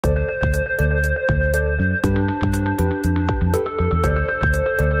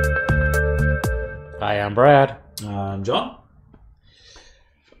I'm Brad. I'm John.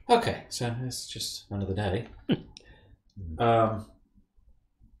 Okay, so it's just another day.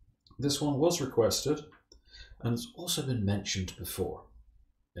 This one was requested, and it's also been mentioned before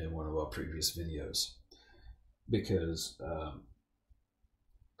in one of our previous videos, because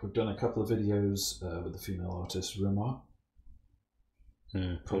we've done a couple of videos with the female artist Rimar.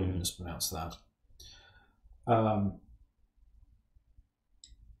 Probably mispronounced that.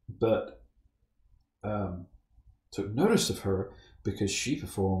 But took notice of her because she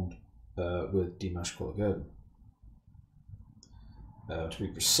performed with Dimash. To be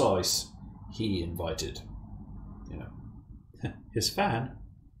precise, he invited, his fan,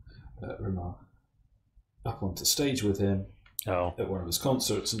 Rimar, up onto stage with him at one of his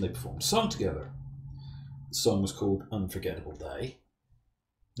concerts, and they performed a song together. The song was called Unforgettable Day.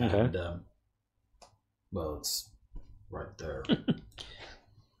 Okay. And, well, it's right there.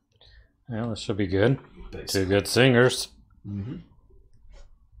 Well, this should be good. Basically. Two good singers. Mm-hmm.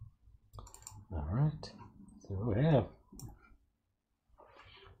 All right. So what we have.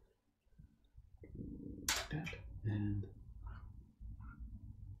 And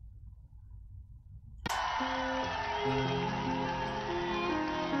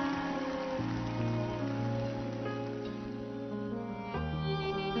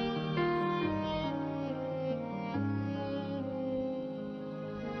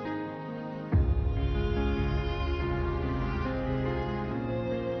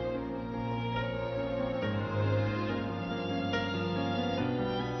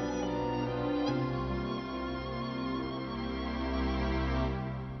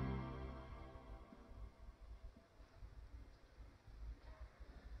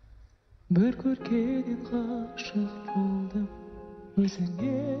Bir көркеден ғашық болдым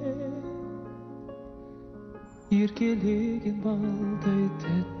өзіңе, еркелеген балдай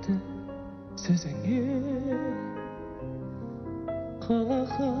тәтті сөзіңе,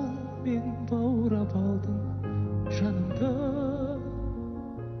 қалаған мен баурап алдым жанымды,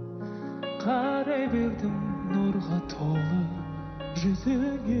 қарай бердім нұрға толы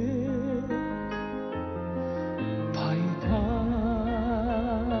жүзіңе, пай-пай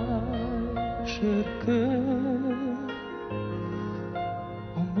şarkı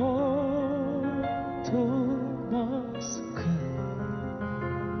unutulmaz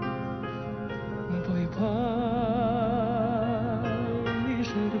Bay bay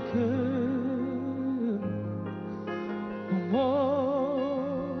şarkı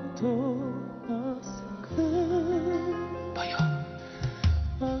unutulmaz Bayan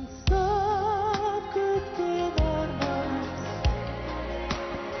ansat gittin armaz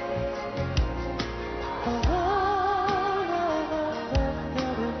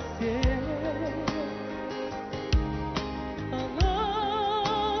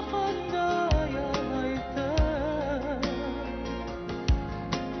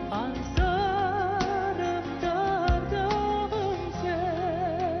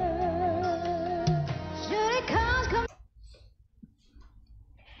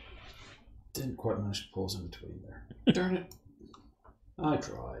didn't quite manage to pause in between there. Darn it. I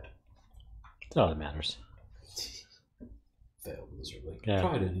tried. That's all that matters. Failed miserably. Yeah.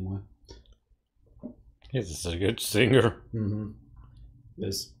 Tried anyway. He's a good singer. Mm-hmm.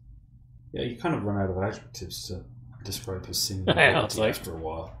 Yeah, you kind of run out of adjectives to describe his singing Yeah, ability it's like- after a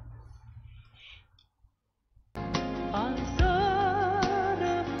while.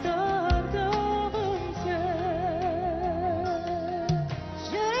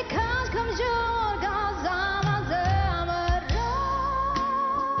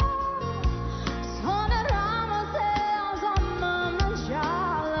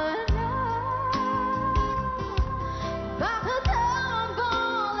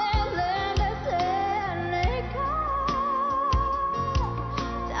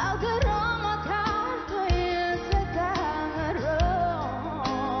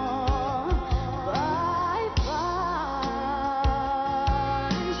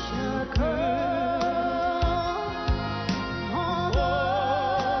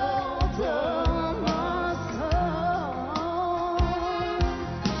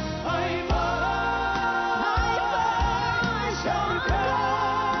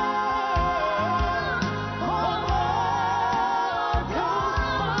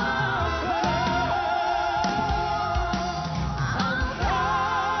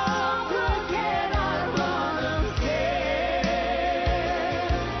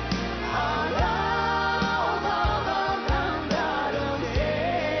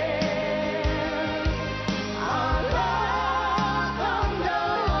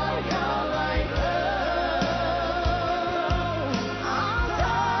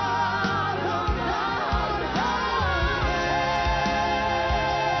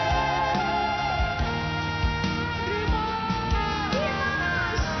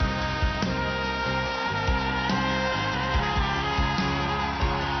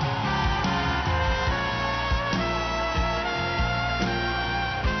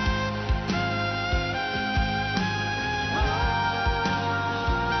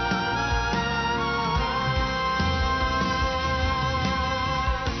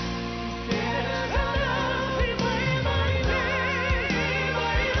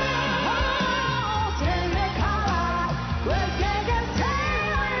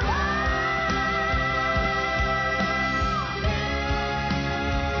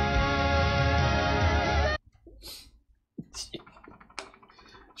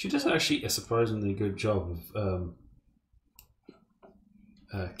 She does actually a surprisingly good job of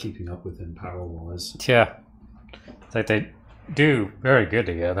keeping up with him power-wise. Yeah. It's like they do very good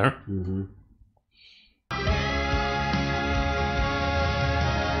together. Mm-hmm.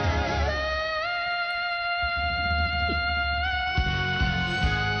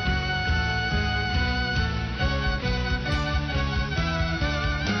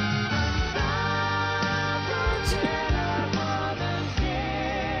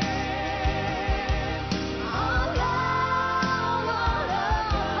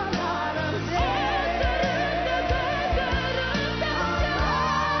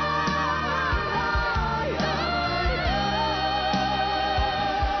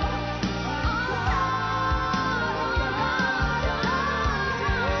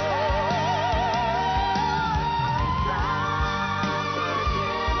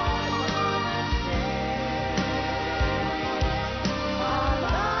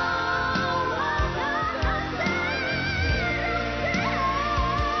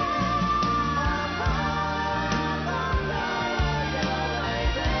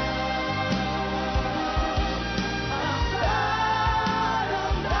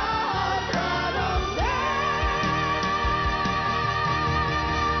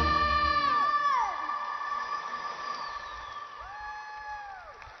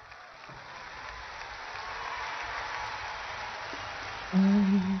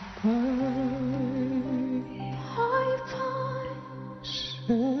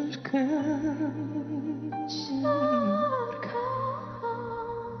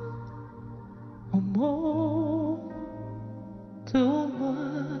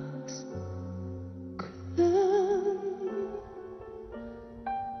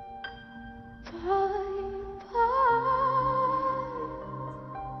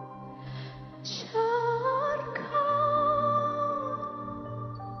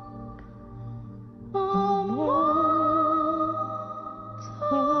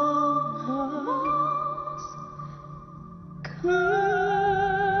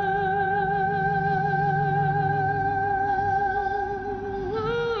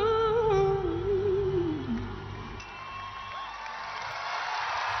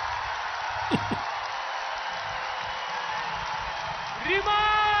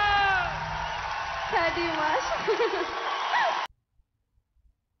 Rimar! Dimash.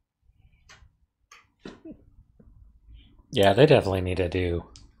 Yeah, they definitely need to do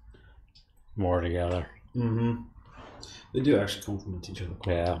more together. Mm-hmm. They do actually complement each other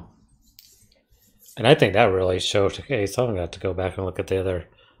quite Yeah. well. And I think that really showcased. I'm going to have to go back and look at the other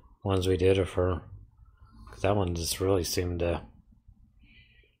ones we did of her. Because that one just really seemed to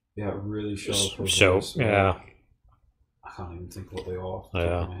Yeah, it really shows. yeah. I can't even think what they are off the Yeah.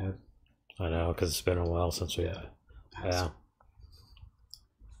 top of my head. I know, because it's been a while since we... Yeah. Yeah.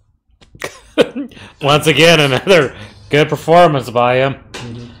 Once again, another good performance by him.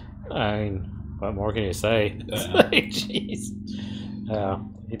 Mm-hmm. I mean, what more can you say? Jeez. Yeah,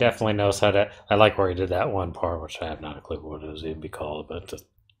 he definitely knows how to. I like where he did that one part, which I have not a clue what it was even be called, but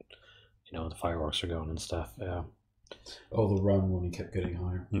the fireworks are going and stuff. Yeah. Oh, the run when he kept getting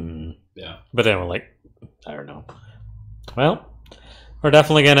higher. Mm. Yeah. But then we're like, I don't know. Well, we're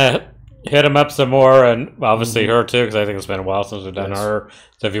definitely gonna hit him up some more, and obviously her too, because I think it's been a while since we've done her.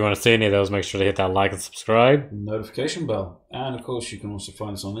 So if you want to see any of those, make sure to hit that like and subscribe. Notification bell. And of course, you can also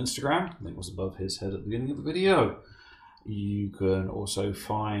find us on Instagram. Link was above his head at the beginning of the video. You can also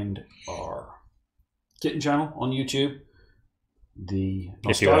find our kitten channel on YouTube. The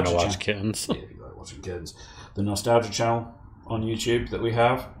If you want to Nostalgia watch kittens. Yeah, if you like watching kittens. The Nostalgia channel on YouTube that we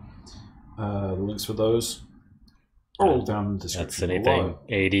have. The links for those are all down in the description That's anything below.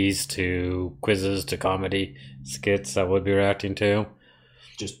 80s to quizzes to comedy skits that would be reacting to.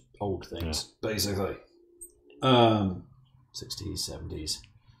 Just old things, basically. 60s, 70s.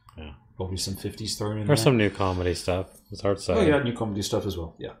 Yeah. Probably some 50s thrown in There's there. some new comedy stuff. It's hard to say. Oh yeah, new comedy stuff as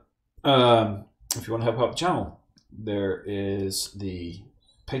well. Yeah. If you want to help out the channel, there is the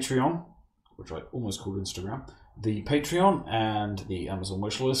Patreon, which I almost called Instagram, the Patreon and the Amazon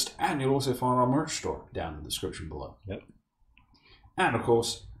wishlist, and you'll also find our merch store down in the description below. Yep. And of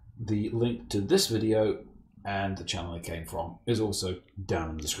course, the link to this video and the channel it came from is also down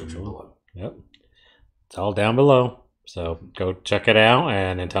in the description below. Yep. It's all down below. So go check it out,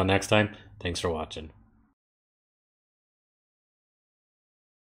 and until next time, thanks for watching.